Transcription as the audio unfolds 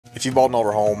If you bought an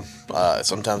older home,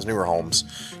 sometimes newer homes,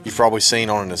 you've probably seen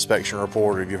on an inspection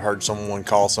report, or you've heard someone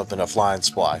call something a flying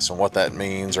splice, and what that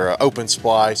means, or an open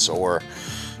splice, or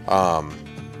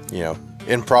you know,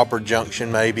 improper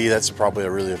junction. Maybe that's probably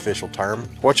a really official term.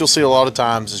 What you'll see a lot of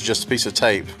times is just a piece of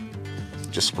tape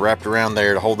just wrapped around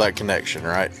there to hold that connection,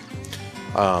 right?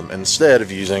 Instead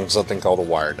of using something called a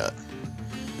wire nut.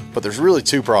 But there's really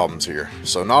two problems here.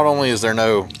 So not only is there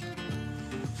no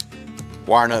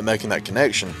wire nut making that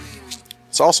connection,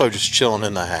 it's also just chilling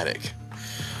in the attic.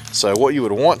 So what you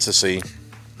would want to see,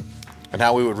 and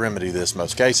how we would remedy this in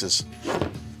most cases,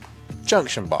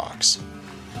 junction box.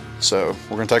 So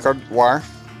we're going to take our wire,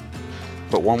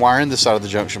 put one wire in this side of the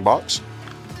junction box.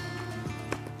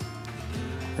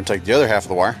 We're going to take the other half of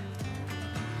the wire,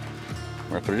 we're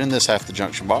going to put it in this half of the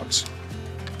junction box.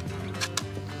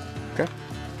 Okay.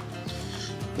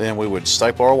 Then we would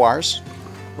staple our wires.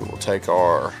 We will take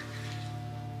our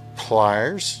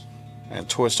pliers and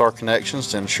twist our connections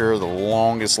to ensure the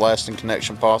longest lasting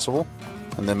connection possible.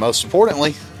 And then most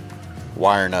importantly,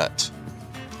 wire nut.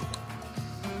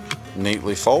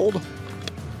 Neatly fold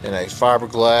in a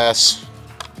fiberglass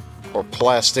or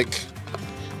plastic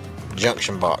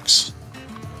junction box.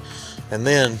 And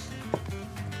then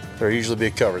there'll usually be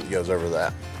a cover that goes over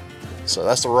that. So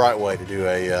that's the right way to do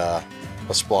a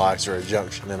splice or a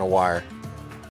junction in a wire.